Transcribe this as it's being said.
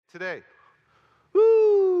Today,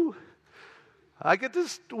 woo!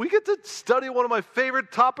 We get to study one of my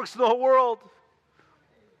favorite topics in the whole world.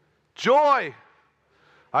 Joy.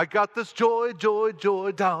 I got this joy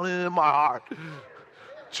down in my heart.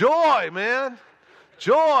 Joy, man.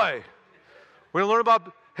 Joy. We're going to learn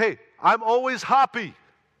about, hey, I'm always happy.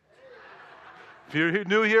 If you're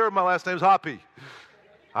new here, my last name's Hoppy.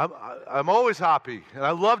 I'm always happy, and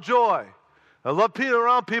I love joy. I love being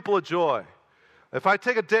around people of joy. If I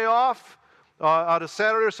take a day off on a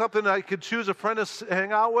Saturday or something, I could choose a friend to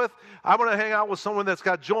hang out with. I'm going to hang out with someone that's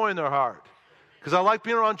got joy in their heart. Because I like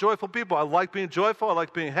being around joyful people. I like being joyful. I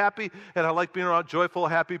like being happy. And I like being around joyful,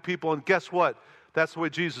 happy people. And guess what? That's the way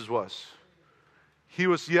Jesus was. He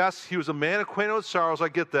was a man acquainted with sorrows. I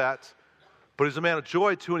get that. But he's a man of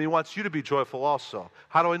joy, too, and he wants you to be joyful also.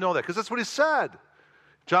 How do I know that? Because that's what he said.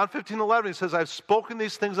 John 15:11, he says, I've spoken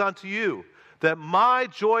these things unto you, that my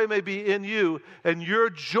joy may be in you, and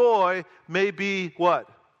your joy may be what?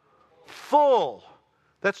 Full.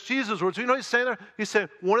 That's Jesus' words. You know what he's saying there? He's saying,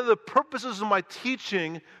 one of the purposes of my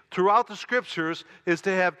teaching throughout the Scriptures is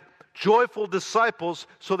to have joyful disciples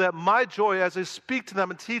so that my joy, as I speak to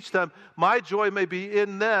them and teach them, my joy may be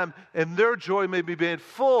in them, and their joy may be made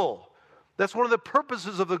full. That's one of the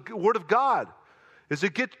purposes of the Word of God, is to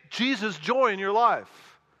get Jesus' joy in your life.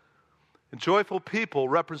 And joyful people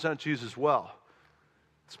represent Jesus well.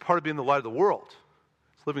 It's part of being the light of the world.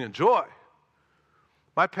 It's living in joy.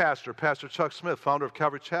 My pastor, Pastor Chuck Smith, founder of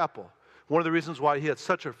Calvary Chapel, one of the reasons why he had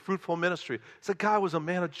such a fruitful ministry is that guy was a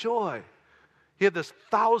man of joy. He had this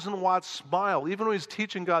 1,000-watt smile, even when he's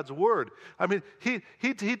teaching God's Word. I mean, he'd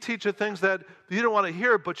teach you things that you didn't want to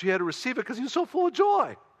hear, but you had to receive it because he was so full of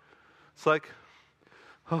joy. It's like,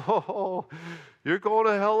 oh, you're going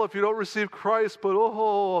to hell if you don't receive Christ, but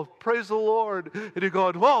oh, praise the Lord. And you're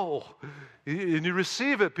going, whoa. And you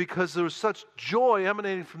receive it because there was such joy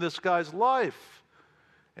emanating from this guy's life.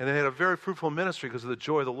 And they had a very fruitful ministry because of the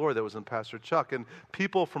joy of the Lord that was in Pastor Chuck. And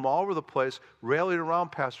people from all over the place rallied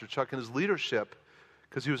around Pastor Chuck and his leadership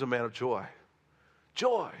because he was a man of joy.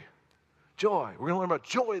 Joy. Joy. We're going to learn about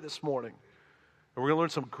joy this morning. And we're going to learn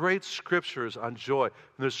some great scriptures on joy. And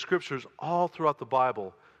there's scriptures all throughout the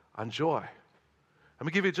Bible on joy. Let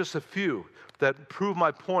me give you just a few that prove my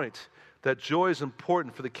point that joy is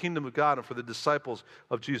important for the kingdom of God and for the disciples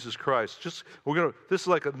of Jesus Christ. This is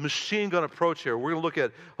like a machine gun approach here. We're going to look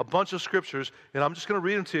at a bunch of scriptures, and I'm just going to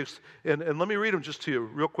read them to you. And let me read them just to you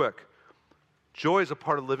real quick. Joy is a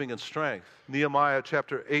part of living in strength. Nehemiah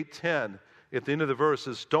chapter 8:10. At the end of the verse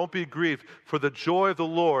is, don't be grieved, for the joy of the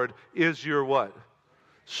Lord is your what?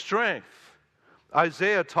 Strength.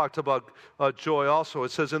 Isaiah talked about joy also.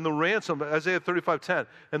 It says, in the ransom, Isaiah 35:10,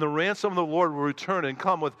 and the ransom of the Lord will return and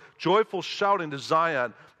come with joyful shouting to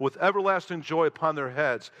Zion, with everlasting joy upon their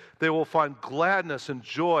heads. They will find gladness and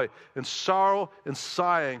joy, and sorrow and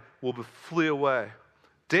sighing will flee away.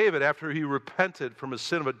 David, after he repented from his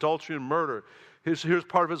sin of adultery and murder, here's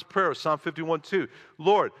part of his prayer, Psalm 51:2.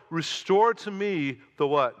 Lord, restore to me the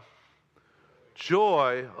what?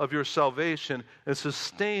 Joy of your salvation, and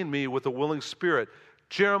sustain me with a willing spirit.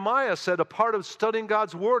 Jeremiah said a part of studying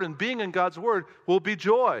God's Word and being in God's Word will be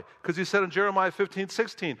joy. Because he said in Jeremiah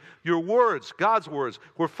 15:16, your words, God's words,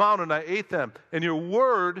 were found and I ate them. And your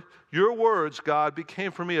words, God,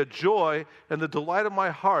 became for me a joy and the delight of my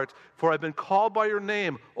heart, for I've been called by your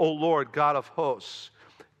name, O Lord, God of hosts.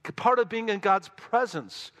 Part of being in God's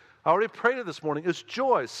presence, I already prayed it this morning, is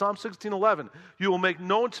joy. Psalm 16:11. You will make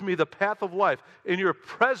known to me the path of life. In your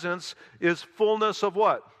presence is fullness of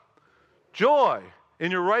what? Joy.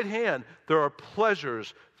 In your right hand there are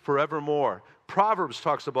pleasures forevermore. Proverbs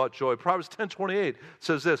talks about joy. Proverbs 10:28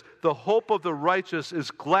 says this, the hope of the righteous is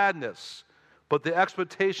gladness, but the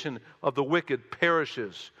expectation of the wicked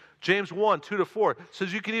perishes. James 1:2-4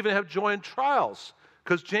 says you can even have joy in trials.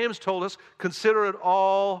 Because James told us, consider it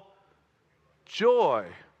all joy.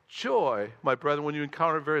 Joy, my brethren, when you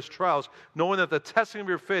encounter various trials, knowing that the testing of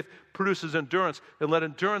your faith produces endurance, and let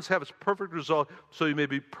endurance have its perfect result, so you may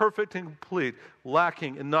be perfect and complete,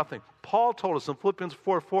 lacking in nothing. Paul told us in Philippians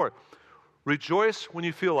 4:4, rejoice when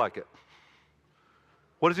you feel like it.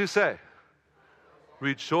 What does he say?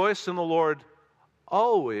 Rejoice in the Lord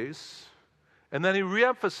always. And then he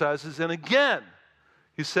reemphasizes, and again,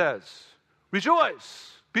 he says,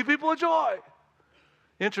 rejoice. Be people of joy.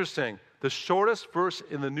 Interesting. The shortest verse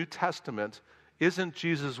in the New Testament isn't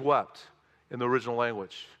Jesus wept in the original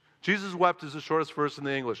language. Jesus wept is the shortest verse in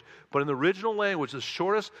the English. But in the original language, the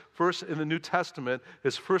shortest verse in the New Testament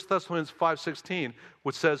is 1 Thessalonians 5:16,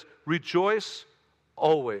 which says, rejoice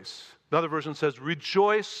always. Another version says,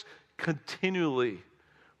 rejoice continually.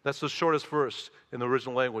 That's the shortest verse in the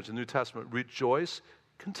original language, the New Testament. Rejoice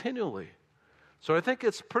continually. So I think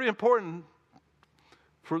it's pretty important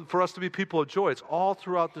for us to be people of joy. It's all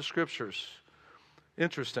throughout the Scriptures.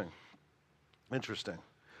 Interesting.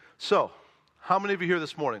 So, how many of you here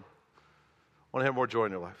this morning want to have more joy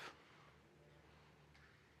in your life?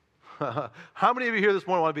 How many of you here this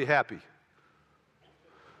morning want to be happy?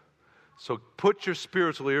 So put your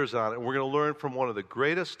spiritual ears on, and we're going to learn from one of the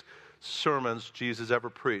greatest sermons Jesus ever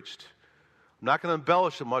preached. I'm not going to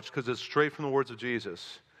embellish it much because it's straight from the words of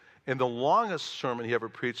Jesus. And the longest sermon he ever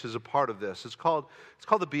preached is a part of this. It's called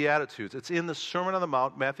the Beatitudes. It's in the Sermon on the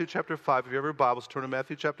Mount, Matthew chapter 5. If you have your Bibles, turn to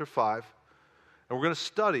Matthew chapter 5. And we're going to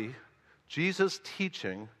study Jesus'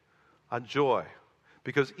 teaching on joy.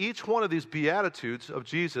 Because each one of these Beatitudes of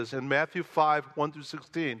Jesus in Matthew 5, 1 through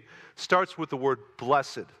 16, starts with the word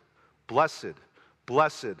blessed. Blessed,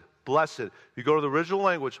 blessed, blessed. You go to the original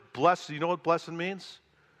language, blessed, you know what blessed means?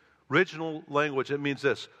 Original language, it means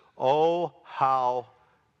this. Oh, how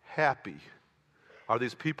happy are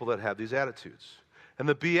these people that have these attitudes. And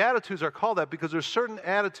the Beatitudes are called that because there's certain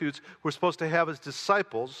attitudes we're supposed to have as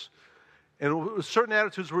disciples, and certain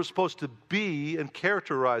attitudes we're supposed to be and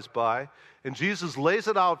characterized by. And Jesus lays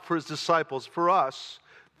it out for his disciples, for us.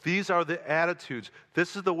 These are the attitudes.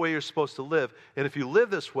 This is the way you're supposed to live. And if you live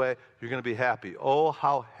this way, you're going to be happy. Oh,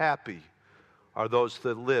 how happy are those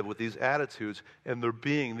that live with these attitudes and they're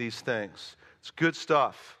being these things. It's good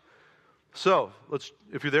stuff. So,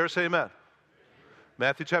 if you're there, say amen.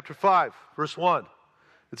 Matthew chapter 5, verse 1.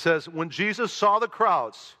 It says, when Jesus saw the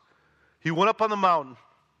crowds, he went up on the mountain,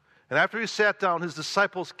 and after he sat down, his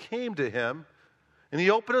disciples came to him, and he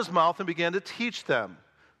opened his mouth and began to teach them.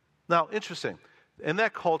 Now, interesting. In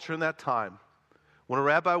that culture, in that time, when a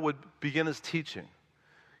rabbi would begin his teaching,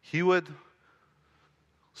 he would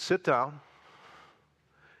sit down,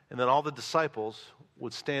 and then all the disciples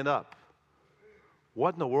would stand up.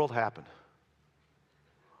 What in the world happened?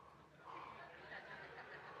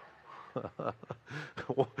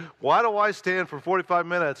 Why do I stand for 45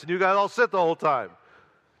 minutes and you guys all sit the whole time?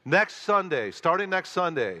 Starting next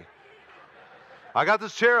Sunday. I got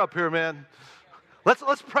this chair up here, man.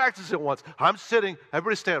 Let's practice it once. I'm sitting.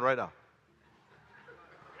 Everybody stand right now.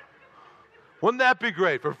 Wouldn't that be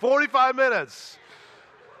great? For 45 minutes.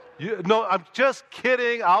 No, I'm just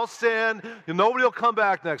kidding. I'll stand. Nobody will come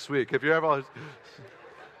back next week if you're ever.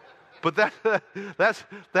 But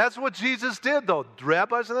that's what Jesus did, though.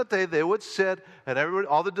 Rabbis in that day, they would sit, and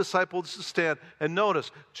all the disciples would stand. And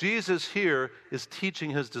notice, Jesus here is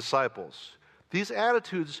teaching his disciples. These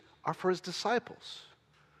attitudes are for his disciples.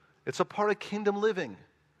 It's a part of kingdom living.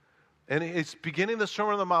 And it's beginning the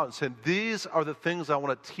Sermon on the Mount saying, these are the things I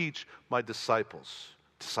want to teach my disciples.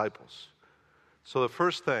 So the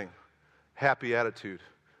first thing, happy attitude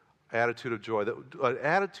of joy, an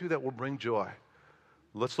attitude that will bring joy.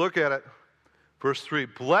 Let's look at it. Verse 3,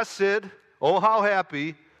 blessed, oh how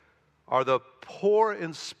happy, are the poor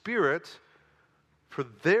in spirit, for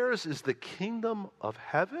theirs is the kingdom of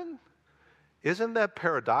heaven. Isn't that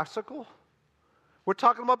paradoxical? We're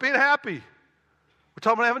talking about being happy. We're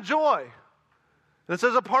talking about having joy. And it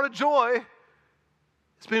says a part of joy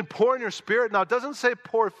is being poor in your spirit. Now, it doesn't say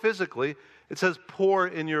poor physically. It says poor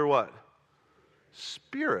in your what?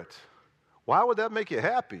 Spirit. Why would that make you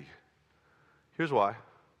happy? Here's why.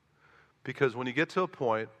 Because when you get to a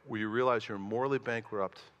point where you realize you're morally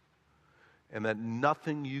bankrupt and that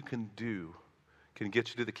nothing you can do can get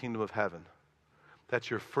you to the kingdom of heaven, that's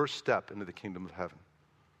your first step into the kingdom of heaven.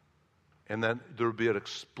 And then there will be an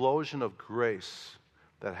explosion of grace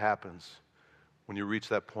that happens when you reach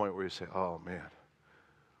that point where you say, oh man,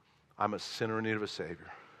 I'm a sinner in need of a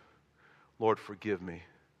Savior. Lord, forgive me.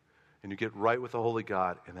 And you get right with the Holy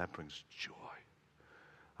God, and that brings joy.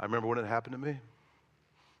 I remember when it happened to me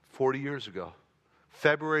 40 years ago,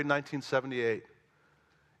 February 1978.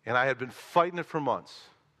 And I had been fighting it for months.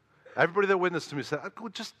 Everybody that witnessed to me said,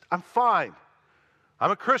 I'm fine. I'm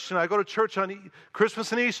a Christian. I go to church on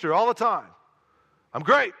Christmas and Easter all the time. I'm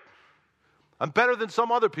great. I'm better than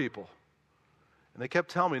some other people. And they kept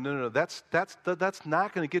telling me, no, that's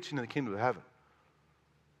not going to get you into the kingdom of heaven.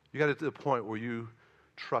 You got to get to the point where you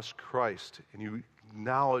trust Christ and you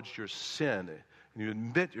acknowledge your sin and you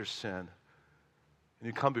admit your sin and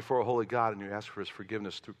you come before a holy God and you ask for his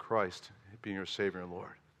forgiveness through Christ being your Savior and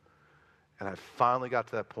Lord. And I finally got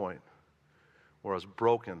to that point where I was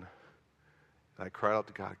broken and I cried out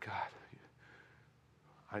to God,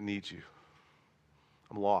 I need you.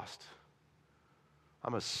 I'm lost.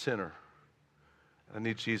 I'm a sinner. And I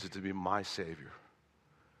need Jesus to be my Savior.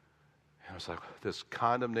 And I was like, this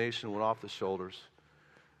condemnation went off the shoulders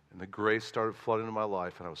and the grace started flooding into my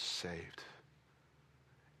life and I was saved.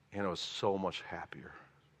 And I was so much happier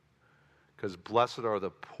Because blessed are the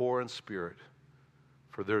poor in spirit,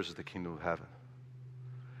 for theirs is the kingdom of heaven.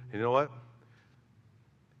 And you know what?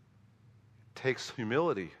 It takes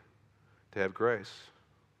humility to have grace.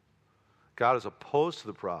 God is opposed to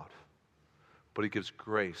the proud, but he gives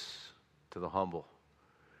grace to the humble.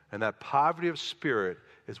 And that poverty of spirit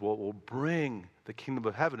is what will bring the kingdom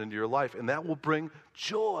of heaven into your life, and that will bring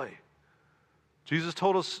joy. Jesus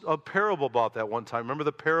told us a parable about that one time. Remember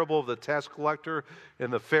the parable of the tax collector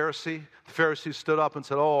and the Pharisee? The Pharisee stood up and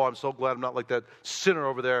said, oh, I'm so glad I'm not like that sinner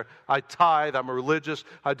over there. I tithe, I'm religious,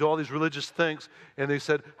 I do all these religious things. And they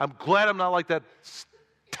said, I'm glad I'm not like that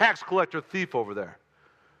tax collector thief over there.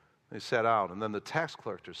 They sat down, and then the tax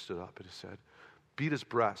collector stood up and he said, beat his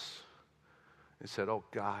breast. He said, oh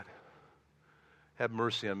God, have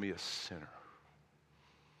mercy on me, a sinner.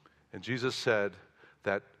 And Jesus said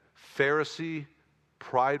that Pharisee,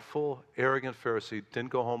 prideful, arrogant Pharisee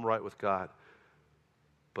didn't go home right with God.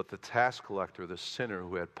 But the tax collector, the sinner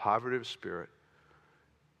who had poverty of spirit,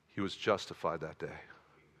 he was justified that day.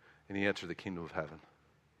 And he entered the kingdom of heaven.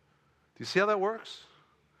 Do you see how that works?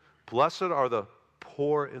 Blessed are the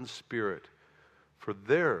poor in spirit, for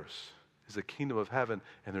theirs is the kingdom of heaven.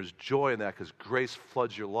 And there's joy in that because grace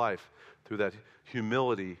floods your life through that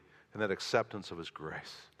humility and that acceptance of his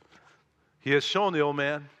grace. He has shown the old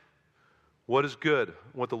man what is good,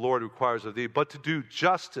 what the Lord requires of thee, but to do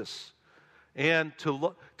justice and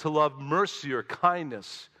to love mercy or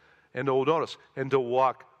kindness and to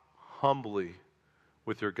walk humbly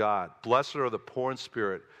with your God. Blessed are the poor in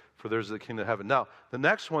spirit, for theirs is the kingdom of heaven. Now, the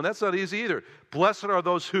next one, that's not easy either. Blessed are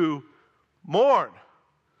those who mourn,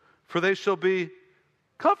 for they shall be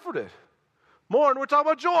comforted. Mourn, we're talking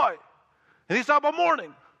about joy. And he's talking about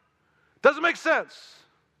mourning. Doesn't make sense.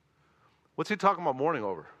 What's he talking about mourning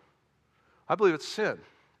over? I believe it's sin.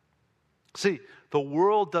 See, the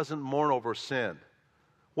world doesn't mourn over sin.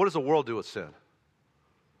 What does the world do with sin?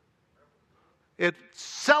 It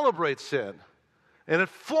celebrates sin, and it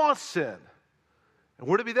flaunts sin. And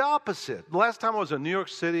we're to be the opposite. The last time I was in New York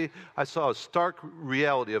City, I saw a stark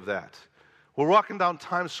reality of that. We're walking down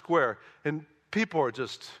Times Square, and people are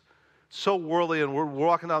just so worldly, and we're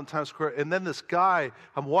walking down Times Square, and then this guy,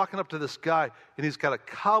 I'm walking up to this guy, and he's got a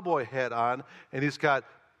cowboy hat on, and he's got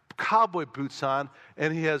cowboy boots on,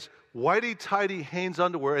 and he has whitey-tighty Hanes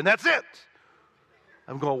underwear, and that's it.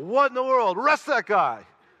 I'm going, what in the world? Arrest that guy.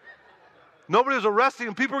 Nobody was arresting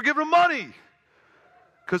him. People were giving him money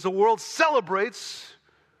because the world celebrates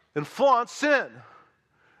and flaunts sin.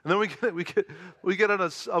 And then we get on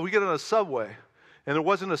a subway, and there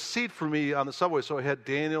wasn't a seat for me on the subway, so I had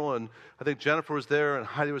Daniel and I think Jennifer was there and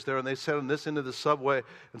Heidi was there, and they sat on this end of the subway.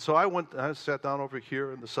 And so I sat down over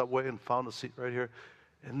here in the subway and found a seat right here.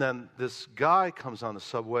 And then this guy comes on the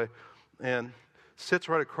subway and sits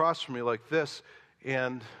right across from me like this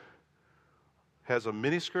and has a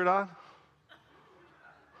miniskirt on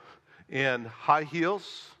and high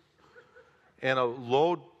heels and a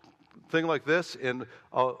low thing like this and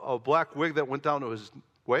a black wig that went down to his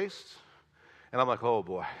waist. And I'm like, oh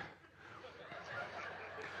boy.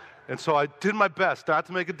 And so I did my best not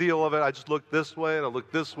to make a deal of it. I just looked this way and I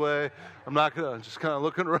looked this way. I'm just kind of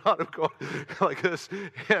looking around and going like this.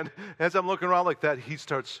 And as I'm looking around like that, he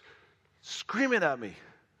starts screaming at me.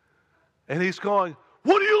 And he's going,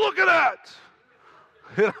 what are you looking at?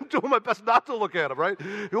 And I'm doing my best not to look at him, right?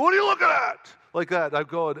 What are you looking at? Like that. I'm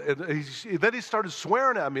going, and then he started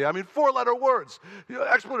swearing at me. I mean, 4-letter words.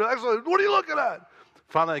 Expletive, excellent. What are you looking at?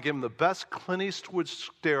 Finally, I gave him the best Clint Eastwood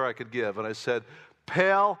stare I could give. And I said,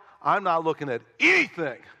 pal, I'm not looking at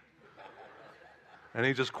anything. And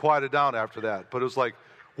he just quieted down after that. But it was like,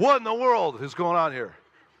 what in the world is going on here?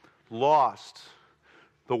 Lost.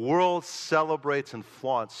 The world celebrates and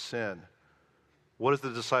flaunts sin. What does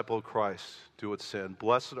the disciple of Christ do with sin?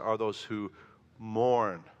 Blessed are those who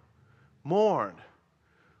mourn. Mourn,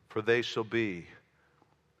 for they shall be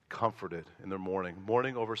comforted in their mourning.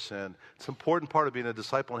 Mourning over sin. It's an important part of being a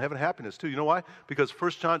disciple and having happiness too. You know why? Because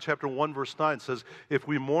 1 John chapter 1 verse 9 says, if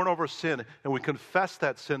we mourn over sin and we confess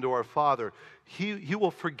that sin to our Father, He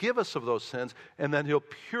will forgive us of those sins, and then He'll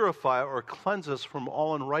purify or cleanse us from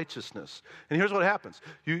all unrighteousness. And here's what happens.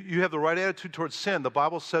 You have the right attitude towards sin. The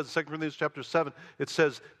Bible says, 2 Corinthians chapter 7, it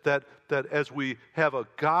says that as we have a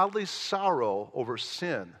godly sorrow over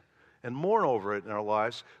sin, and mourn over it in our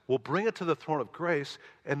lives, we'll bring it to the throne of grace,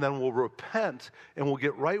 and then we'll repent, and we'll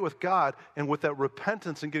get right with God. And with that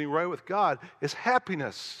repentance and getting right with God is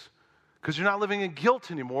happiness. Because you're not living in guilt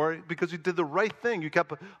anymore because you did the right thing. You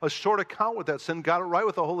kept a short account with that sin, got it right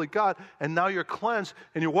with the holy God, and now you're cleansed,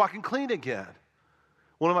 and you're walking clean again.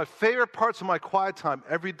 One of my favorite parts of my quiet time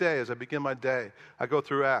every day as I begin my day, I go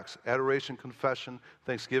through Acts, adoration, confession,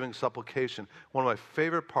 thanksgiving, supplication. One of my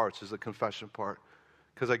favorite parts is the confession part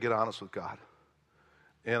because I get honest with God.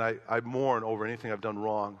 And I mourn over anything I've done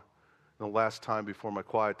wrong in the last time before my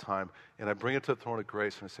quiet time. And I bring it to the throne of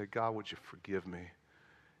grace and I say, God, would you forgive me?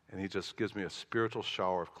 And he just gives me a spiritual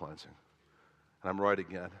shower of cleansing. And I'm right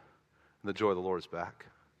again. And the joy of the Lord is back.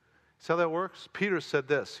 See how that works? Peter said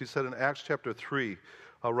this. He said in Acts chapter 3,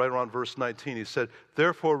 right around verse 19, he said,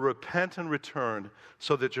 therefore repent and return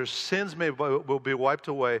so that your sins will be wiped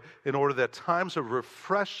away in order that times of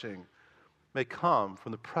refreshing may come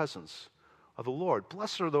from the presence of the Lord.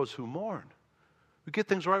 Blessed are those who mourn. We get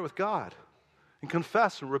things right with God and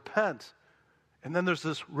confess and repent. And then there's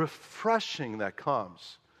this refreshing that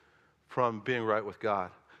comes from being right with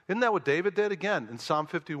God. Isn't that what David did? Again, in Psalm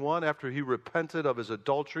 51, after he repented of his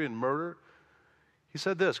adultery and murder, he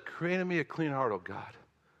said this, create in me a clean heart, O God.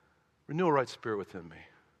 Renew a right spirit within me.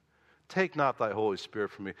 Take not thy Holy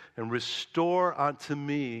Spirit from me, and restore unto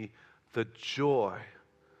me the joy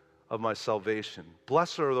of my salvation.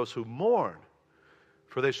 Blessed are those who mourn,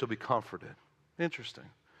 for they shall be comforted. Interesting.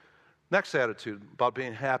 Next attitude about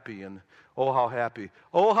being happy and oh, how happy.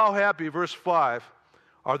 Oh, how happy, verse 5,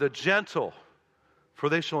 are the gentle, for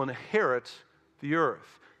they shall inherit the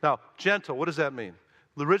earth. Now, gentle, what does that mean?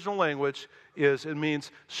 The original language it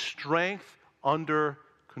means strength under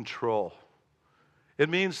control. It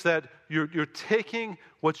means that you're taking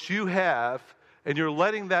what you have and you're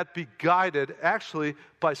letting that be guided actually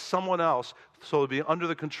by someone else so it'll be under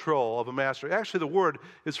the control of a master. Actually, the word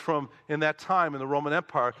is from in that time in the Roman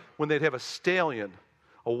Empire when they'd have a stallion,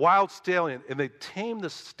 a wild stallion, and they'd tame the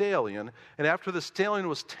stallion, and after the stallion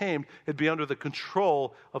was tamed, it'd be under the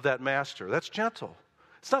control of that master. That's gentle.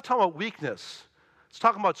 It's not talking about weakness. It's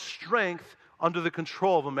talking about strength under the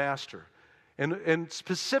control of a master. And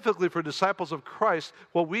specifically for disciples of Christ,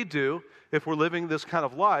 what we do, if we're living this kind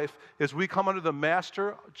of life, is we come under the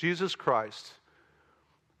Master, Jesus Christ,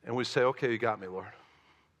 and we say, okay, you got me, Lord.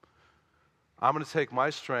 I'm going to take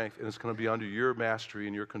my strength, and it's going to be under your mastery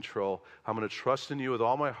and your control. I'm going to trust in you with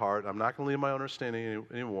all my heart. I'm not going to leave my understanding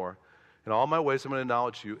anymore. In all my ways, I'm going to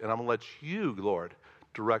acknowledge you, and I'm going to let you, Lord,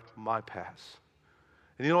 direct my paths.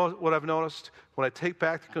 And you know what I've noticed? When I take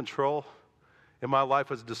back the control in my life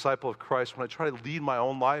as a disciple of Christ, when I try to lead my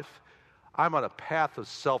own life, I'm on a path of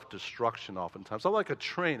self-destruction oftentimes. I'm like a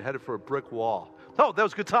train headed for a brick wall. Oh, that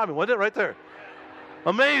was good timing, wasn't it? Right there.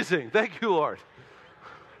 Amazing. Thank you, Lord.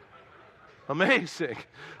 Amazing.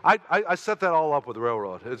 I set that all up with the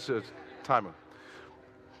railroad. It's timing.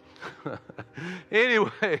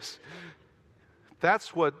 Anyways,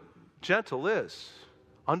 that's what gentle is,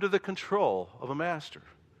 under the control of a master.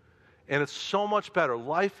 And it's so much better.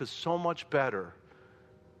 Life is so much better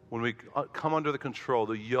when we come under the control,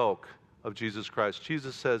 the yoke of Jesus Christ.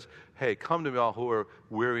 Jesus says, hey, come to me all who are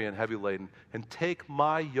weary and heavy laden, and take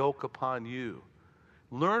my yoke upon you.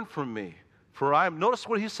 Learn from me, for I am, notice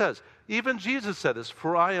what he says. Even Jesus said this,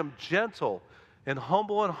 for I am gentle and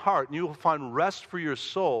humble in heart, and you will find rest for your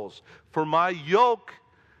souls. For my yoke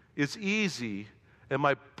is easy, and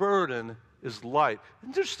my burden is light.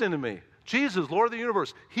 Interesting to me. Jesus, Lord of the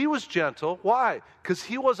universe, he was gentle. Why? Because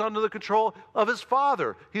he was under the control of his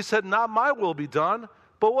Father. He said, not my will be done,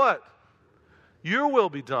 but what? Your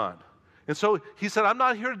will be done. And so he said, I'm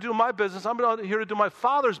not here to do my business. I'm not here to do my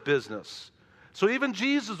Father's business. So even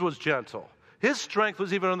Jesus was gentle. His strength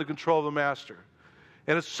was even under the control of the Master.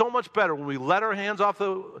 And it's so much better when we let our hands off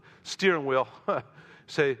the steering wheel,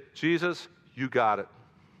 say, Jesus, you got it.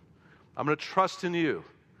 I'm going to trust in you.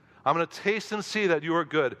 I'm going to taste and see that you are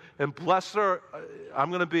good. And blessed I'm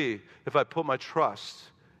going to be if I put my trust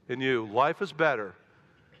in you. Life is better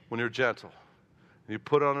when you're gentle. And you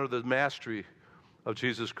put it under the mastery of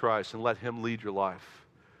Jesus Christ and let him lead your life.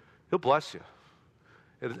 He'll bless you.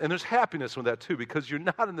 And there's happiness in that too, because you're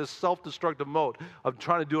not in this self-destructive mode of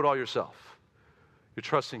trying to do it all yourself. You're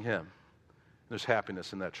trusting him. And there's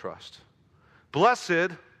happiness in that trust.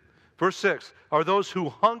 Blessed, verse 6, are those who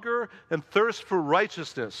hunger and thirst for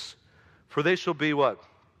righteousness, for they shall be what?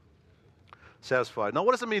 Satisfied. Now,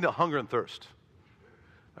 what does it mean to hunger and thirst?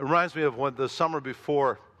 It reminds me of when the summer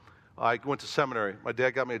before I went to seminary. My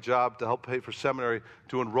dad got me a job to help pay for seminary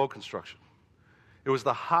doing road construction. It was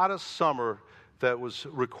the hottest summer that was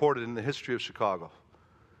recorded in the history of Chicago.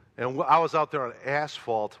 And I was out there on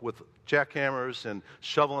asphalt with jackhammers and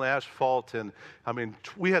shoveling asphalt. And, I mean,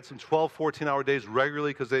 we had some 12, 14-hour days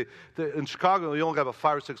regularly because in Chicago, you only got about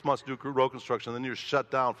 5 or 6 months to do road construction, and then you're shut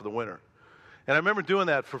down for the winter. And I remember doing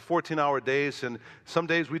that for 14-hour days, and some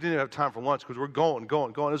days we didn't even have time for lunch because we're going.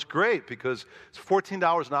 It's great because it's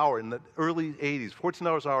 $14 an hour in the early 80s.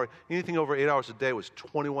 $14 an hour, anything over 8 hours a day was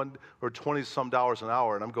 21 or 20-some dollars an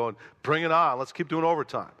hour. And I'm going, bring it on. Let's keep doing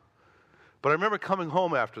overtime. But I remember coming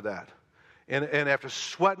home after that, and after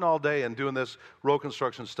sweating all day and doing this road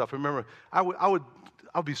construction stuff, I remember I would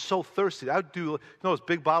be so thirsty. I would do, those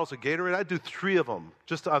big bottles of Gatorade? I'd do 3 of them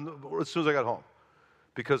just as soon as I got home,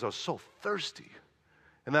 because I was so thirsty.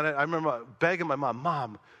 And then I remember begging my mom,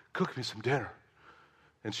 Mom, cook me some dinner.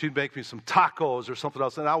 And she'd make me some tacos or something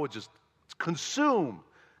else, and I would just consume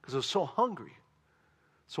because I was so hungry.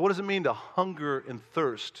 So what does it mean to hunger and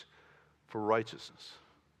thirst for righteousness?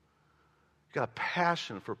 You got a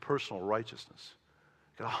passion for personal righteousness.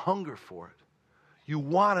 You got a hunger for it. You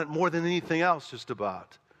want it more than anything else, just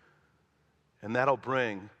about. And that'll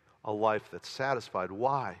bring a life that's satisfied.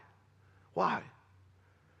 Why? Why?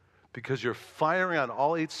 Because you're firing on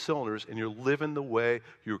all 8 cylinders and you're living the way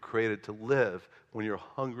you were created to live when you're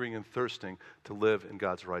hungering and thirsting to live in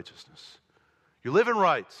God's righteousness. You're living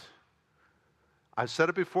right. I've said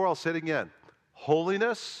it before, I'll say it again.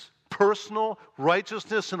 Holiness, personal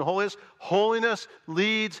righteousness and holiness. Holiness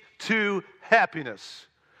leads to happiness.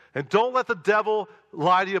 And don't let the devil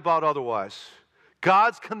lie to you about otherwise.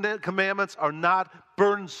 God's commandments are not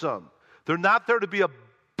burdensome. They're not there to be a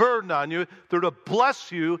burden on you. They're to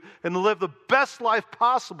bless you and to live the best life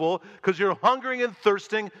possible because you're hungering and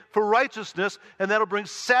thirsting for righteousness, and that'll bring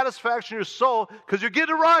satisfaction to your soul because you're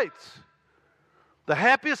getting it right. The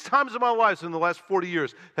happiest times of my life in the last 40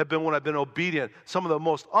 years have been when I've been obedient. Some of the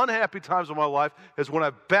most unhappy times of my life is when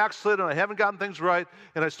I've backslid and I haven't gotten things right,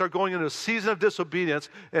 and I start going into a season of disobedience,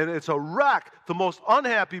 and it's a wreck. The most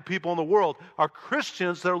unhappy people in the world are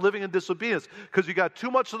Christians that are living in disobedience because you got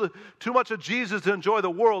too much of Jesus to enjoy the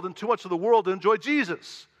world and too much of the world to enjoy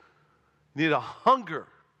Jesus. You need a hunger,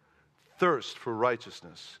 thirst for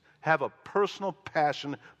righteousness. Have a personal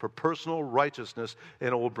passion for personal righteousness,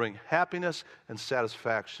 and it will bring happiness and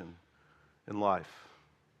satisfaction in life.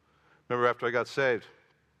 Remember, after I got saved,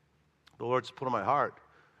 the Lord just put on my heart,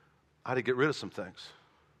 I had to get rid of some things.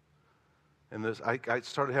 And I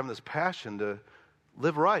started having this passion to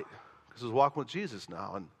live right, because I was walking with Jesus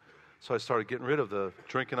now. And so I started getting rid of the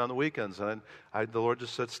drinking on the weekends. And the Lord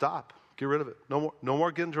just said, stop, get rid of it. No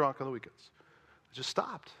more getting drunk on the weekends. I just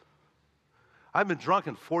stopped. I've been drunk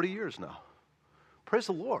in 40 years now. Praise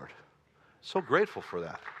the Lord. So grateful for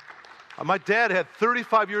that. My dad had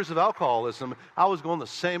 35 years of alcoholism. I was going the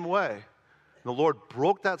same way. And the Lord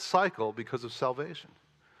broke that cycle because of salvation.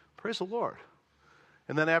 Praise the Lord.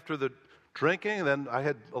 And then after the drinking, then I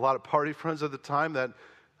had a lot of party friends at the time that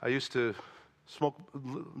I used to smoke,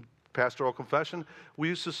 pastoral confession, we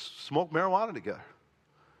used to smoke marijuana together.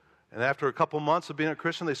 And after a couple months of being a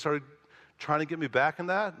Christian, they started trying to get me back in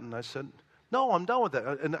that. And I said, no, I'm done with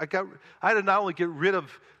that. And I had to not only get rid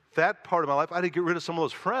of that part of my life, I had to get rid of some of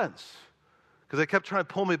those friends because they kept trying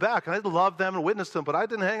to pull me back. And I loved them and witnessed them, but I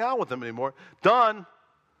didn't hang out with them anymore. Done.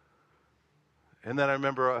 And then I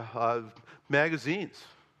remember magazines.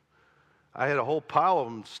 I had a whole pile of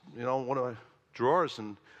them, in one of my drawers,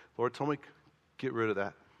 and the Lord told me, get rid of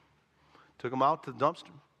that. Took them out to the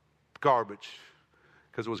dumpster. Garbage,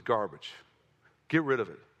 because it was garbage. Get rid of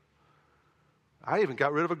it. I even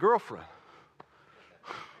got rid of a girlfriend.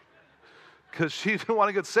 Because she didn't want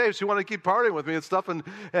to get saved. She wanted to keep partying with me and stuff. And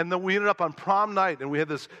then we ended up on prom night. And we had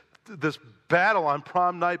this battle on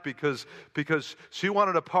prom night because she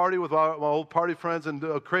wanted to party with my old party friends and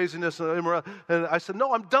craziness. And I said,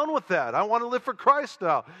 no, I'm done with that. I want to live for Christ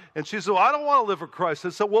now. And she said, well, I don't want to live for Christ. I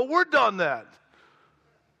said, well, we're done that.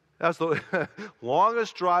 That's the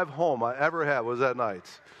longest drive home I ever had was that night.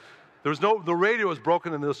 The radio was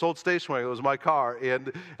broken in this old station wagon. It was my car.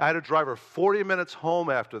 And I had to drive her 40 minutes home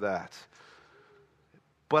after that.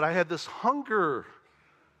 But I had this hunger,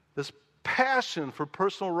 this passion for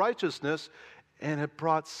personal righteousness, and it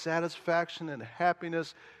brought satisfaction and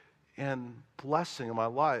happiness and blessing in my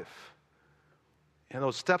life. And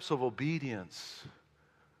those steps of obedience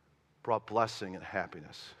brought blessing and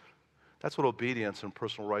happiness. That's what obedience and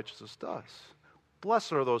personal righteousness does.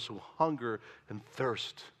 Blessed are those who hunger and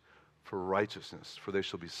thirst for righteousness, for they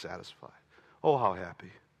shall be satisfied. Oh, how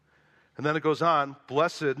happy. And then it goes on,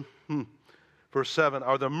 blessed, verse 7,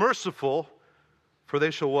 are the merciful, for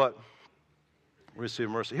they shall what? Receive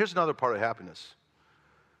mercy. Here's another part of happiness.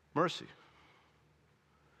 Mercy.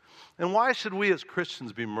 And why should we as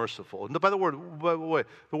Christians be merciful? And by the way,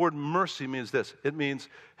 the word mercy means this. It means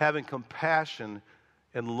having compassion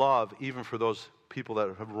and love even for those people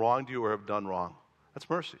that have wronged you or have done wrong. That's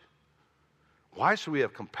mercy. Why should we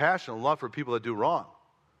have compassion and love for people that do wrong?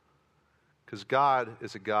 Because God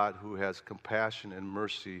is a God who has compassion and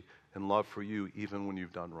mercy and love for you even when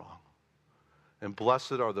you've done wrong. And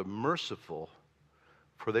blessed are the merciful,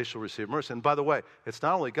 for they shall receive mercy. And by the way, it's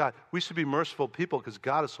not only God. We should be merciful people because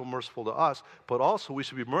God is so merciful to us, but also we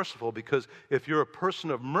should be merciful because if you're a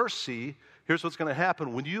person of mercy, here's what's going to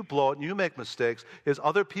happen. When you blow it and you make mistakes, is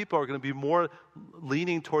other people are going to be more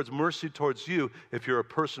leaning towards mercy towards you if you're a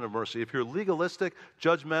person of mercy. If you're legalistic,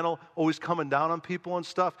 judgmental, always coming down on people and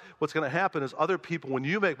stuff, what's going to happen is other people, when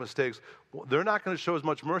you make mistakes, they're not going to show as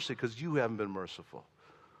much mercy because you haven't been merciful.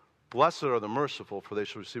 Blessed are the merciful, for they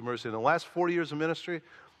shall receive mercy. In the last 40 years of ministry,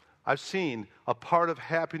 I've seen a part of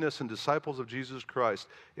happiness in disciples of Jesus Christ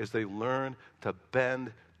is they learn to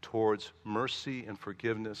bend towards mercy and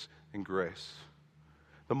forgiveness and grace.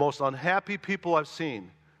 The most unhappy people I've seen,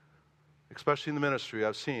 especially in the ministry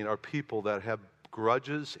I've seen, are people that have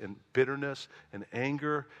grudges and bitterness and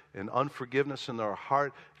anger and unforgiveness in their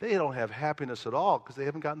heart. They don't have happiness at all because they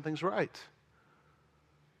haven't gotten things right.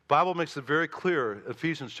 The Bible makes it very clear.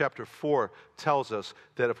 Ephesians chapter 4 tells us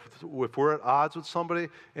that if we're at odds with somebody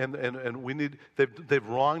and they've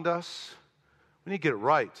wronged us, we need to get it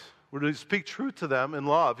right. We're going to speak truth to them in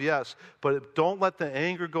love, yes, but don't let the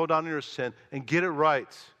anger go down in your sin and get it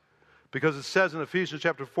right. Because it says in Ephesians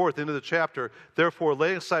chapter 4, at the end of the chapter, therefore,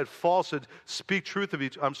 laying aside falsehood, speak truth of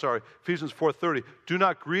Ephesians 4:30. Do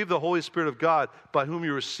not grieve the Holy Spirit of God, by whom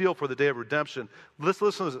you were sealed for the day of redemption.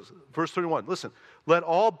 Listen to this, verse 31. Listen. Let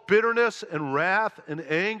all bitterness and wrath and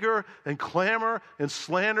anger and clamor and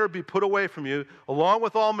slander be put away from you, along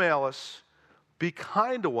with all malice. Be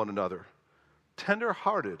kind to one another,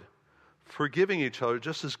 tender-hearted, forgiving each other,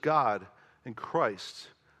 just as God in Christ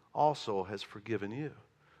also has forgiven you.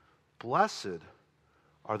 Blessed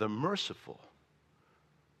are the merciful.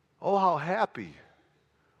 Oh, how happy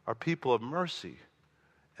are people of mercy.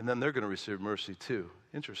 And then they're going to receive mercy too.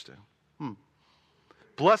 Interesting.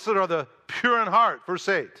 Blessed are the pure in heart, verse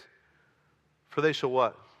 8. For they shall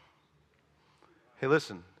what? Hey,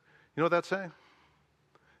 listen. You know what that's saying?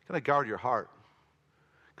 You're going to guard your heart.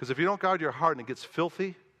 Because if you don't guard your heart and it gets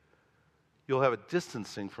filthy, you'll have a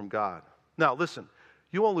distancing from God. Now, listen.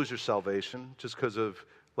 You won't lose your salvation just because of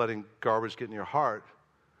letting garbage get in your heart,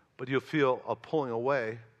 but you'll feel a pulling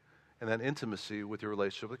away and that intimacy with your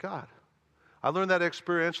relationship with God. I learned that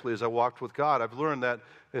experientially as I walked with God. I've learned that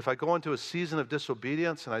if I go into a season of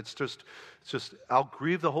disobedience and I'll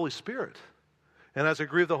grieve the Holy Spirit. And as I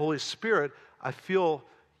grieve the Holy Spirit, I feel,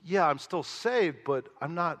 I'm still saved, but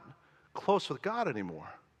I'm not close with God anymore.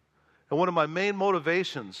 And one of my main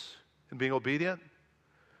motivations in being obedient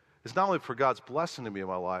is not only for God's blessing to me in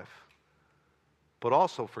my life, but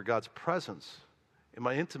also for God's presence in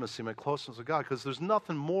my intimacy, my closeness with God. Because there's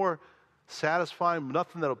nothing more satisfying,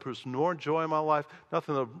 nothing that will produce more joy in my life,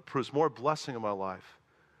 nothing that will produce more blessing in my life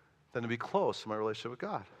than to be close in my relationship with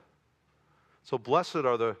God. So blessed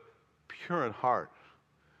are the pure in heart,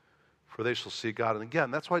 for they shall see God. And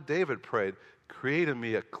again, that's why David prayed, create in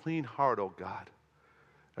me a clean heart, O God,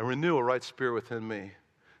 and renew a right spirit within me.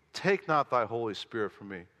 Take not thy Holy Spirit from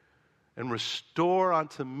me, and restore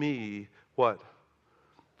unto me, what?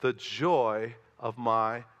 The joy of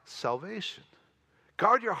my salvation.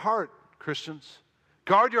 Guard your heart, Christians.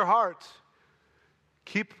 Guard your heart.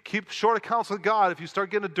 Keep short accounts with God. If you start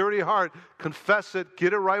getting a dirty heart, confess it,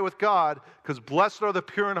 get it right with God, because blessed are the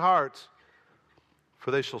pure in heart, for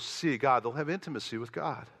they shall see God. They'll have intimacy with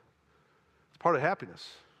God. It's part of happiness.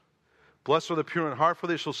 Blessed are the pure in heart, for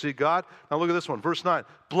they shall see God. Now look at this one, verse 9.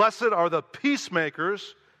 Blessed are the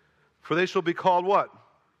peacemakers, for they shall be called what?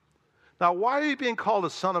 Now, why are you being called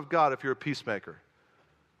a son of God if you're a peacemaker?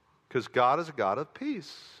 Because God is a God of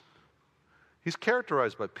peace. He's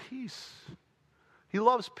characterized by peace. He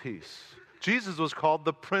loves peace. Jesus was called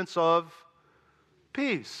the Prince of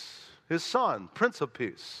Peace, his son, Prince of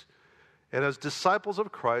Peace. And as disciples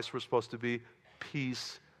of Christ, we're supposed to be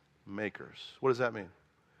peacemakers. What does that mean?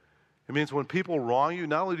 It means when people wrong you,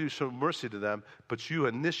 not only do you show mercy to them, but you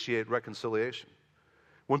initiate reconciliation.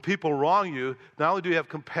 When people wrong you, not only do you have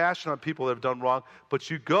compassion on people that have done wrong, but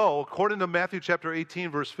you go, according to Matthew chapter 18,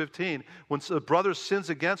 verse 15, when a brother sins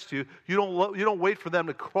against you, you don't wait for them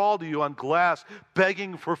to crawl to you on glass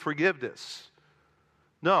begging for forgiveness.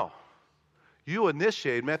 No. You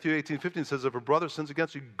initiate. Matthew 18:15 says, if a brother sins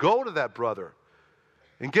against you, go to that brother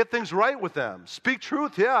and get things right with them. Speak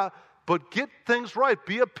truth, but get things right.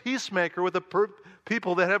 Be a peacemaker with the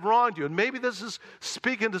people that have wronged you. And maybe this is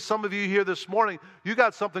speaking to some of you here this morning. You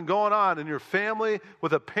got something going on in your family,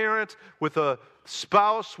 with a parent, with a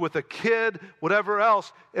spouse, with a kid, whatever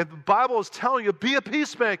else. And the Bible is telling you, be a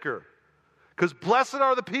peacemaker. Because blessed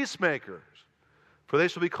are the peacemakers, for they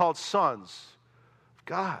shall be called sons of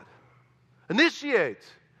God. Initiate.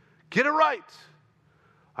 Get it right.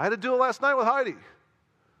 I had to do it last night with Heidi.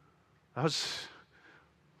 I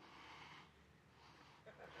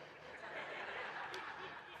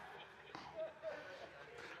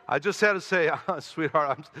just had to say,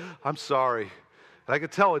 sweetheart, I'm sorry. And I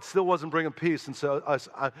could tell it still wasn't bringing peace. And so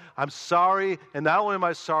I'm sorry. And not only am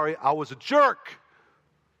I sorry, I was a jerk.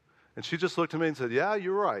 And she just looked at me and said, yeah,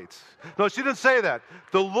 you're right. No, she didn't say that.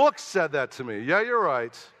 The look said that to me. Yeah, you're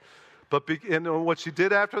right. And what she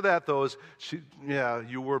did after that, though, is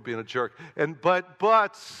you were being a jerk.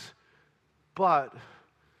 But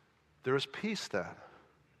there is peace then.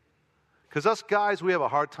 Because us guys, we have a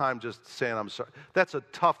hard time just saying, I'm sorry. That's a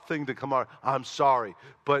tough thing to come out, I'm sorry.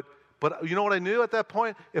 But you know what I knew at that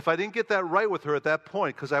point? If I didn't get that right with her at that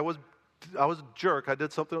point, because I was a jerk, I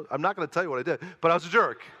did something, I'm not going to tell you what I did, but I was a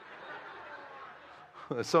jerk.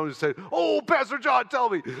 Somebody said, oh, Pastor John, tell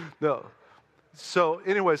me. No. So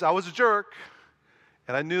anyways, I was a jerk,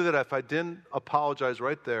 and I knew that if I didn't apologize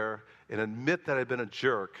right there and admit that I'd been a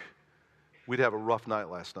jerk, we'd have a rough night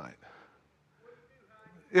last night.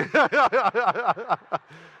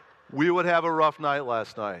 We would have a rough night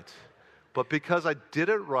last night. But because I did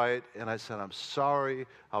it right, and I said, I'm sorry,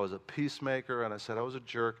 I was a peacemaker, and I said I was a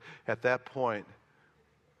jerk, at that point,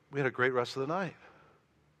 we had a great rest of the night.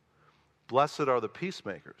 Blessed are the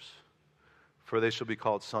peacemakers, for they shall be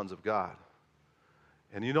called sons of God.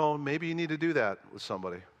 And maybe you need to do that with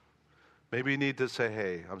somebody. Maybe you need to say,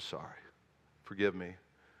 hey, I'm sorry. Forgive me.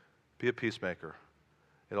 Be a peacemaker.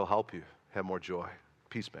 It'll help you have more joy.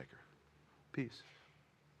 Peacemaker. Peace.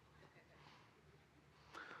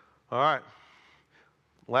 All right.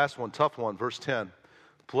 Last one, tough one, verse 10.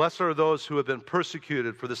 Blessed are those who have been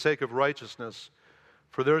persecuted for the sake of righteousness,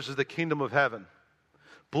 for theirs is the kingdom of heaven.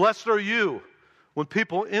 Blessed are you when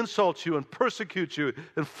people insult you and persecute you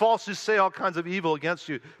and falsely say all kinds of evil against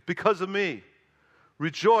you because of me.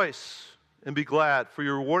 Rejoice and be glad, for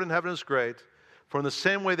your reward in heaven is great. For in the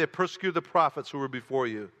same way they persecuted the prophets who were before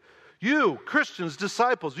you. You, Christians,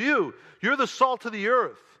 disciples, you're the salt of the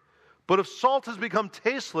earth. But if salt has become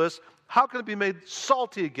tasteless, how can it be made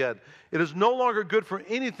salty again? It is no longer good for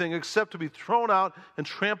anything except to be thrown out and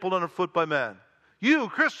trampled underfoot by men. You,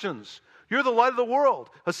 Christians, you're the light of the world.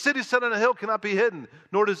 A city set on a hill cannot be hidden,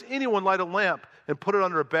 nor does anyone light a lamp and put it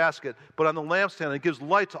under a basket, but on the lampstand, and it gives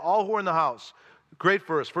light to all who are in the house. Great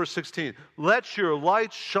verse 16. Let your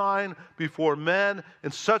light shine before men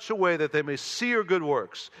in such a way that they may see your good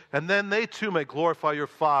works, and then they too may glorify your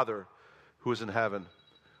Father who is in heaven.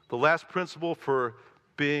 The last principle for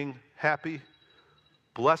being happy,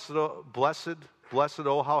 blessed,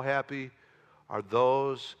 oh how happy are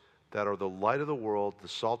those that are the light of the world, the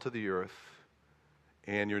salt of the earth,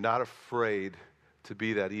 and you're not afraid to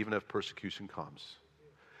be that even if persecution comes.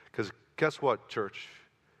 Because guess what, church?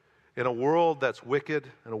 In a world that's wicked,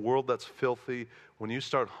 in a world that's filthy, when you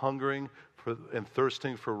start hungering and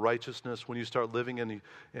thirsting for righteousness, when you start living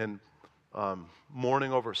in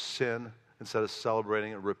mourning over sin instead of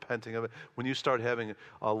celebrating and repenting of it, when you start having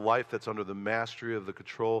a life that's under the mastery of the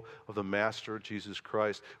control of the Master, Jesus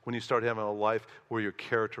Christ, when you start having a life where you're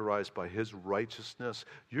characterized by His righteousness,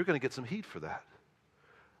 you're going to get some heat for that.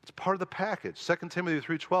 It's part of the package. 2 Timothy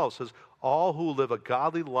 3:12 says, all who live a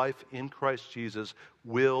godly life in Christ Jesus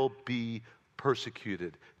will be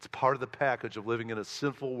persecuted. It's part of the package of living in a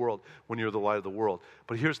sinful world when you're the light of the world.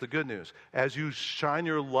 But here's the good news. As you shine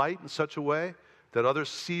your light in such a way that others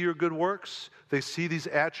see your good works, they see these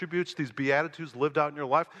attributes, these beatitudes lived out in your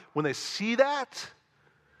life, when they see that,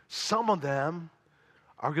 some of them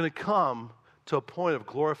are going to come to a point of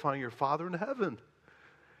glorifying your Father in heaven.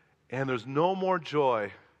 And there's no more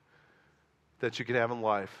joy that you can have in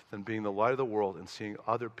life than being the light of the world and seeing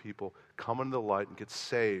other people come into the light and get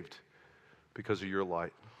saved because of your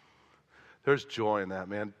light. There's joy in that,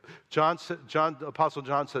 man. Apostle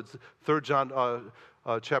John said, 3 John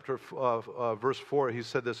chapter verse 4, he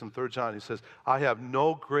said this in 3 John. He says, I have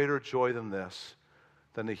no greater joy than this,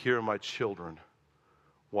 than to hear my children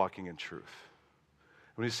walking in truth.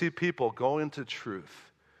 When you see people go into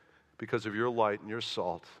truth because of your light and your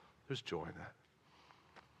salt, there's joy in that.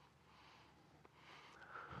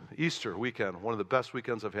 Easter weekend, one of the best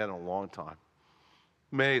weekends I've had in a long time.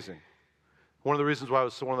 Amazing. One of the reasons why it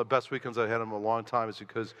was one of the best weekends I've had in a long time is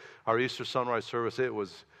because our Easter sunrise service, it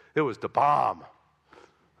was the bomb.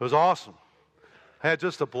 It was awesome. I had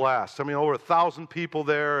just a blast. I mean, over 1,000 people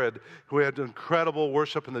there, and we had incredible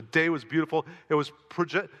worship, and the day was beautiful. It was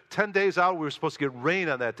 10 days out, we were supposed to get rain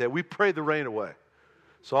on that day. We prayed the rain away.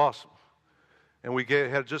 It's awesome. And we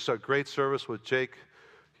had just a great service with Jake,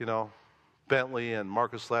 Bentley and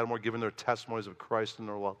Marcus Lattimore giving their testimonies of Christ in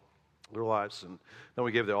their their lives. And then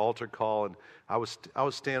we gave the altar call, and I was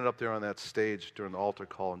standing up there on that stage during the altar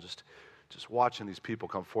call and just watching these people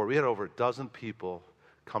come forward. We had over a dozen people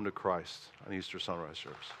come to Christ on Easter sunrise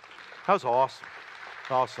service. That was awesome.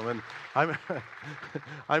 Awesome. And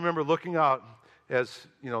I remember looking out as,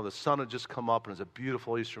 the sun had just come up, and it was a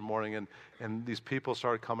beautiful Easter morning, and these people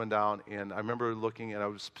started coming down, and I remember looking, and I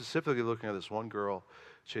was specifically looking at this one girl.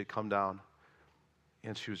 She had come down,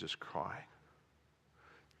 and she was just crying.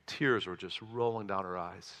 Tears were just rolling down her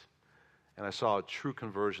eyes. And I saw a true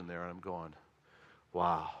conversion there, and I'm going,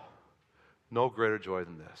 wow, no greater joy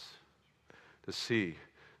than this, to see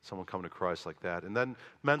someone come to Christ like that. And then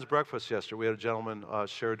men's breakfast yesterday. We had a gentleman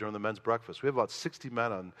share during the men's breakfast. We have about 60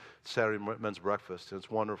 men on Saturday men's breakfast, and it's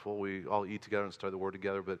wonderful. We all eat together and study the Word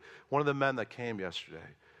together. But one of the men that came yesterday,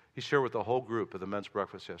 he shared with the whole group at the men's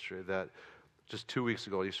breakfast yesterday that just 2 weeks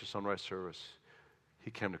ago, Easter sunrise service, he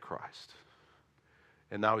came to Christ.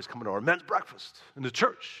 And now he's coming to our men's breakfast in the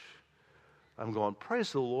church. I'm going,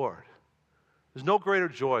 praise the Lord. There's no greater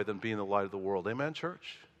joy than being the light of the world. Amen,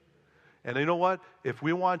 church? And you know what? If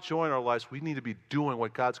we want joy in our lives, we need to be doing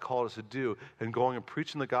what God's called us to do and going and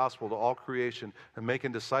preaching the gospel to all creation and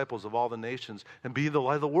making disciples of all the nations and being the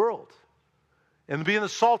light of the world. And being the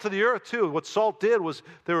salt of the earth, too. What salt did was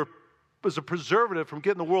was a preservative from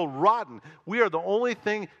getting the world rotten. We are the only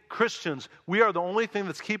thing, Christians, we are the only thing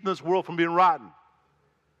that's keeping this world from being rotten.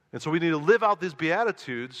 And so we need to live out these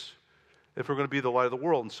Beatitudes if we're going to be the light of the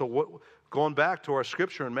world. And so going back to our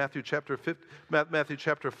scripture in Matthew chapter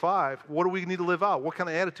 5, what do we need to live out? What kind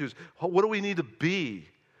of attitudes? What do we need to be?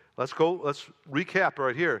 Let's recap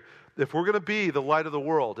right here. If we're going to be the light of the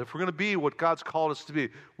world, if we're going to be what God's called us to be,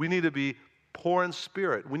 we need to be poor in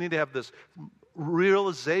spirit. We need to have this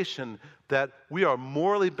realization that we are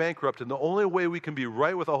morally bankrupt, and the only way we can be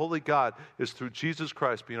right with a holy God is through Jesus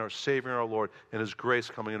Christ being our Savior and our Lord and His grace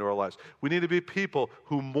coming into our lives. We need to be people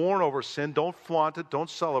who mourn over sin, don't flaunt it, don't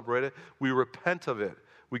celebrate it. We repent of it.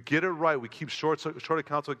 We get it right. We keep short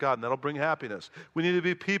accounts with God, and that'll bring happiness. We need to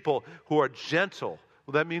be people who are gentle.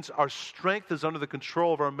 Well, that means our strength is under the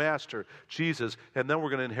control of our Master, Jesus, and then we're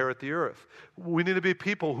going to inherit the earth. We need to be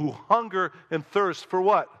people who hunger and thirst for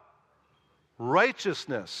what?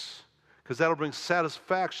 Righteousness, because that'll bring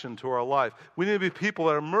satisfaction to our life. We need to be people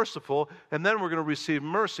that are merciful, and then we're going to receive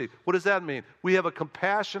mercy. What does that mean? We have a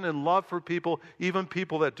compassion and love for people, even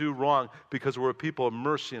people that do wrong, because we're a people of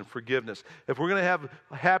mercy and forgiveness. If we're going to have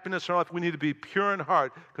happiness in our life, we need to be pure in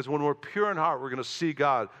heart, because when we're pure in heart, we're going to see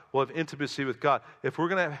God. We'll have intimacy with God. If we're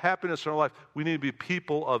going to have happiness in our life, we need to be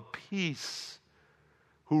people of peace,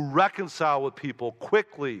 who reconcile with people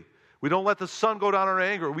quickly. We don't let the sun go down in our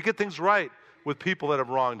anger. We get things right with people that have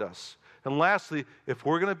wronged us. And lastly, if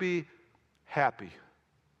we're going to be happy,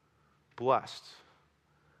 blessed,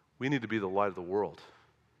 we need to be the light of the world.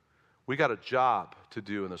 We got a job to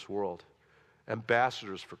do in this world.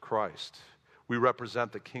 Ambassadors for Christ. We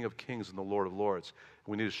represent the King of Kings and the Lord of Lords.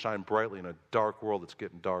 We need to shine brightly in a dark world that's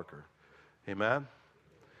getting darker. Amen?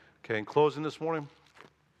 Okay, in closing this morning,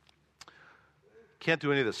 can't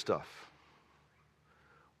do any of this stuff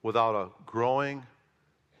without a growing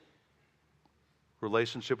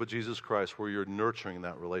relationship with Jesus Christ where you're nurturing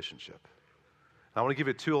that relationship. I want to give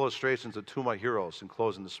you 2 illustrations of 2 of my heroes in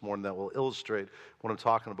closing this morning that will illustrate what I'm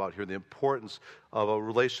talking about here, the importance of a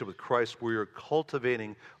relationship with Christ where you're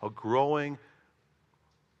cultivating a growing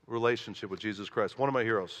relationship with Jesus Christ. One of my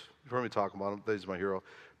heroes, you've heard me talk about him, he's my hero,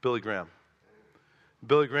 Billy Graham.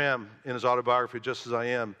 Billy Graham, in his autobiography, Just As I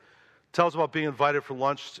Am, tells about being invited for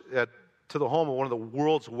lunch to the home of one of the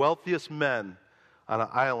world's wealthiest men on an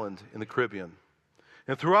island in the Caribbean.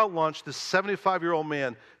 And throughout lunch, this 75-year-old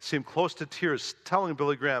man seemed close to tears, telling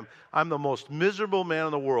Billy Graham, I'm the most miserable man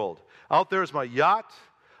in the world. Out there is my yacht.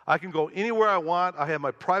 I can go anywhere I want. I have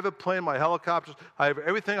my private plane, my helicopters. I have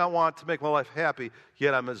everything I want to make my life happy,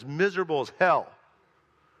 yet I'm as miserable as hell.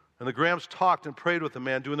 And the Grahams talked and prayed with the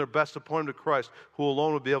man, doing their best to point him to Christ, who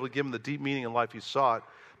alone would be able to give him the deep meaning in life he sought.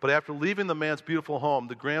 But after leaving the man's beautiful home,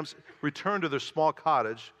 the Grahams returned to their small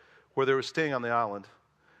cottage where they were staying on the island.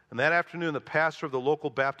 And that afternoon, the pastor of the local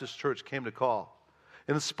Baptist church came to call.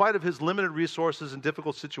 And in spite of his limited resources and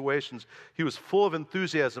difficult situations, he was full of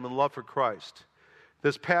enthusiasm and love for Christ.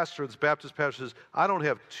 This Baptist pastor says, I don't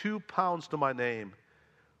have 2 pounds to my name,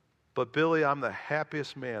 but Billy, I'm the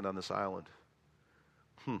happiest man on this island.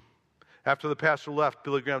 After the pastor left,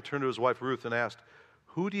 Billy Graham turned to his wife Ruth and asked,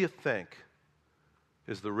 who do you think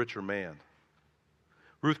is the richer man?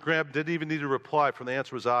 Ruth Graham didn't even need to reply, for the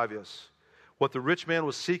answer was obvious. What the rich man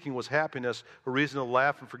was seeking was happiness, a reason to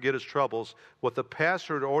laugh and forget his troubles. What the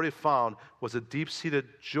pastor had already found was a deep-seated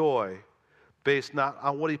joy based not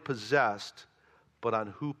on what he possessed, but on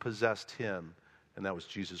who possessed him, and that was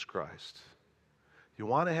Jesus Christ. You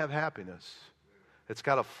want to have happiness, it's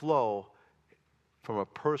got to flow from a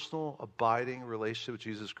personal, abiding relationship with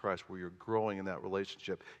Jesus Christ where you're growing in that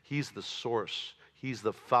relationship. He's the source. He's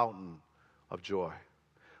the fountain of joy.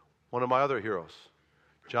 One of my other heroes,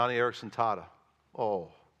 Johnny Erickson Tata. Oh,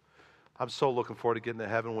 I'm so looking forward to getting to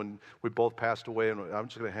heaven when we both passed away, and I'm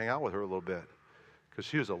just going to hang out with her a little bit because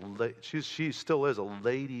she still is a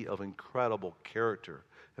lady of incredible character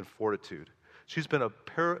and fortitude. She's been a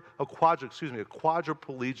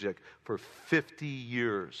quadriplegic for 50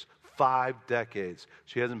 years, 5 decades.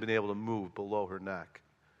 She hasn't been able to move below her neck.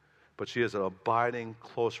 But she has an abiding,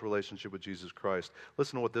 close relationship with Jesus Christ.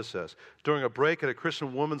 Listen to what this says. During a break at a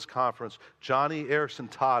Christian women's conference, Johnny Erickson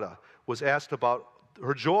Tata was asked about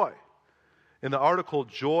her joy. In the article,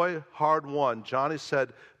 Joy Hard Won, Johnny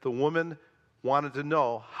said the woman wanted to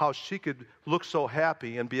know how she could look so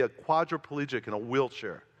happy and be a quadriplegic in a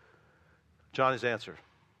wheelchair. Johnny's answer,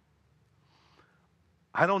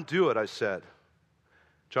 I don't do it, I said.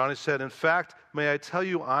 Johnny said, in fact, may I tell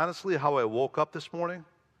you honestly how I woke up this morning?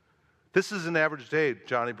 This is an average day,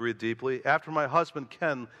 Johnny breathed deeply. After my husband,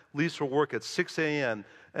 Ken, leaves for work at 6 a.m.,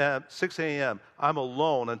 I'm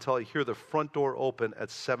alone until I hear the front door open at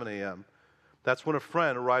 7 a.m. That's when a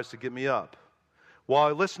friend arrives to get me up. While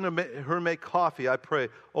I listen to her make coffee, I pray,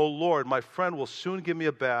 oh Lord, my friend will soon give me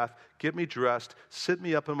a bath, get me dressed, sit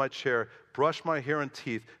me up in my chair, brush my hair and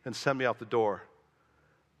teeth, and send me out the door.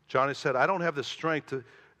 Johnny said, I don't have the strength to...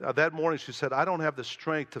 that morning she said, I don't have the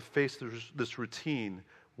strength to face this routine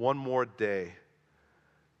one more day.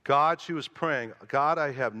 God, she was praying, God,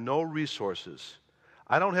 I have no resources.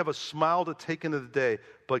 I don't have a smile to take into the day,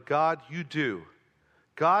 but God, you do.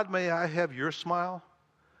 God, may I have your smile?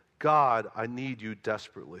 God, I need you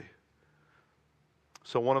desperately.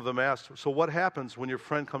 So one of them asked, so what happens when your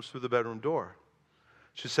friend comes through the bedroom door?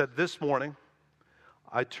 She said, this morning,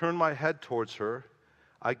 I turned my head towards her.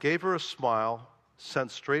 I gave her a smile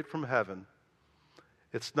sent straight from heaven.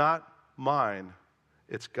 It's not mine,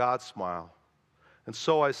 it's God's smile. And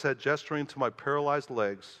so I said, gesturing to my paralyzed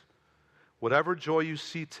legs, whatever joy you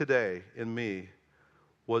see today in me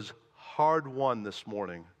was hard won this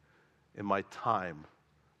morning in my time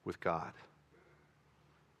with God.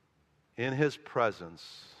 In his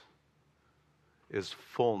presence is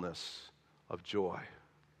fullness of joy.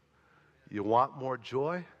 You want more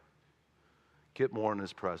joy? Get more in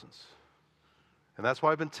his presence. And that's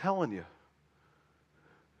why I've been telling you.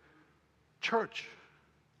 Church,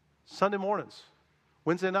 Sunday mornings,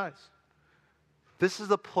 Wednesday nights. This is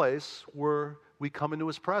the place where we come into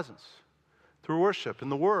his presence through worship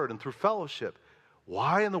and the word and through fellowship.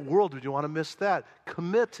 Why in the world would you want to miss that?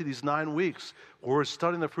 Commit to these 9 weeks where we're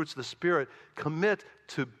studying the fruits of the Spirit. Commit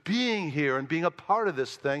to being here and being a part of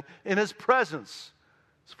this thing in his presence.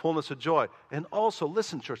 It's fullness of joy. And also,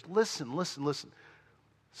 listen, church, listen.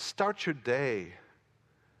 Start your day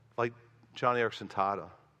like Johnny Erickson Tata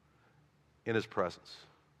in his presence.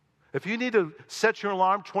 If you need to set your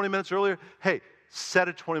alarm 20 minutes earlier, hey, set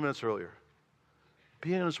it 20 minutes earlier.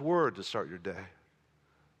 Be in his word to start your day.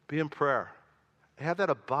 Be in prayer. Have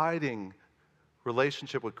that abiding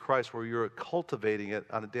relationship with Christ where you're cultivating it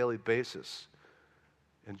on a daily basis.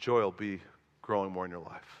 And joy will be growing more in your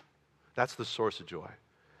life. That's the source of joy.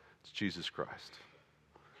 It's Jesus Christ.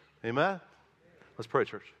 Amen? Let's pray,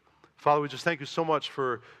 church. Father, we just thank you so much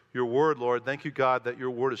for your word, Lord. Thank you, God, that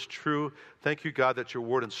your word is true. Thank you, God, that your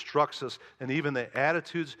word instructs us and even the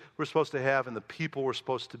attitudes we're supposed to have and the people we're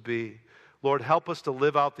supposed to be. Lord, help us to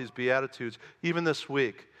live out these beatitudes even this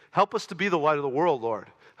week. Help us to be the light of the world, Lord.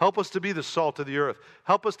 Help us to be the salt of the earth.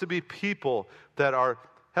 Help us to be people that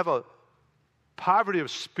have a poverty of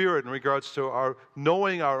spirit in regards to our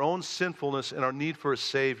knowing our own sinfulness and our need for a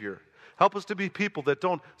Savior. Help us to be people that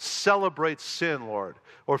don't celebrate sin, Lord,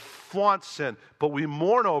 or flaunt sin, but we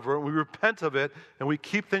mourn over it, we repent of it, and we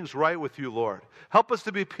keep things right with you, Lord. Help us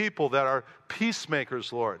to be people that are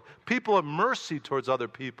peacemakers, Lord, people of mercy towards other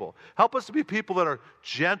people. Help us to be people that are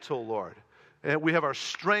gentle, Lord. And we have our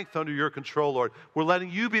strength under your control, Lord. We're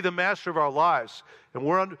letting you be the master of our lives. And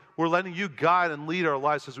we're letting you guide and lead our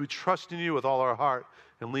lives as we trust in you with all our heart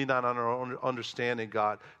and lean not on our own understanding,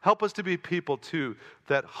 God. Help us to be people, too,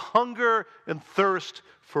 that hunger and thirst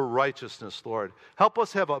for righteousness, Lord. Help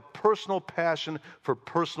us have a personal passion for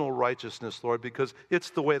personal righteousness, Lord, because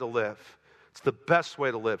it's the way to live. It's the best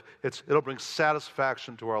way to live. It'll bring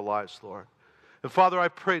satisfaction to our lives, Lord. And Father, I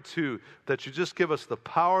pray too that you just give us the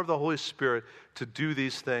power of the Holy Spirit to do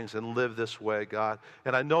these things and live this way, God.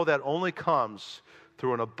 And I know that only comes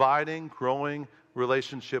through an abiding, growing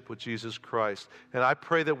relationship with Jesus Christ. And I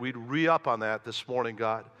pray that we'd re-up on that this morning,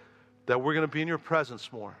 God. that we're going to be in your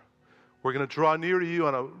presence more. We're going to draw near to you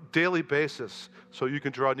on a daily basis so you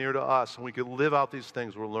can draw near to us and we can live out these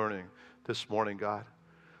things we're learning this morning, God.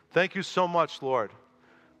 Thank you so much, Lord,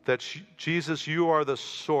 that Jesus, you are the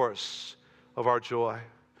source of our joy.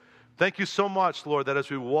 Thank you so much, Lord, that as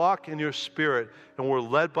we walk in your Spirit and we're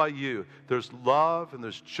led by you, there's love and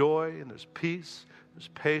there's joy and there's peace, there's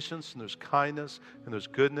patience and there's kindness and there's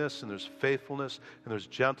goodness and there's faithfulness and there's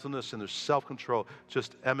gentleness and there's self-control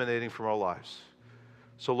just emanating from our lives.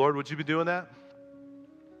 So, Lord, would you be doing that?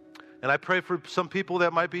 And I pray for some people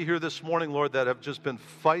that might be here this morning, Lord, that have just been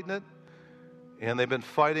fighting it, and they've been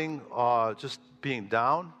fighting just being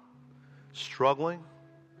down, struggling.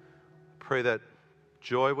 Pray that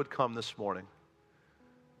joy would come this morning,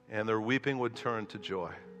 and their weeping would turn to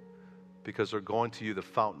joy because they're going to you, the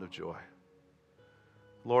fountain of joy.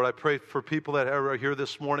 Lord, I pray for people that are here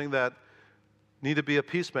this morning that need to be a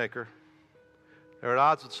peacemaker. They're at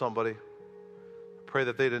odds with somebody. Pray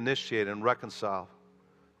that they'd initiate and reconcile,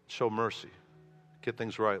 show mercy, get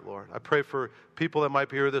things right, Lord. I pray for people that might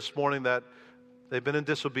be here this morning that they've been in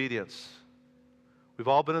disobedience. We've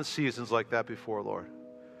all been in seasons like that before, Lord.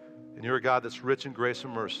 And you're a God that's rich in grace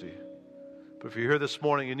and mercy. But if you're here this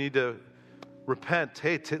morning, you need to repent.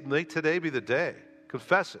 Hey, make today be the day.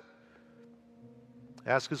 Confess it.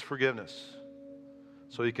 Ask his forgiveness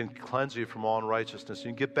so he can cleanse you from all unrighteousness. You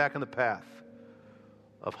can get back on the path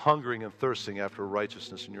of hungering and thirsting after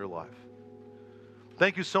righteousness in your life.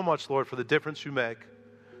 Thank you so much, Lord, for the difference you make.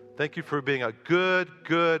 Thank you for being a good,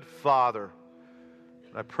 good Father.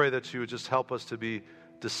 And I pray that you would just help us to be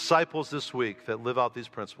disciples this week that live out these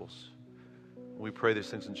principles. We pray these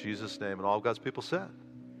things in Jesus' name. And all of God's people said.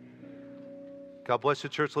 God bless you,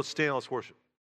 church. Let's stand. Let's worship.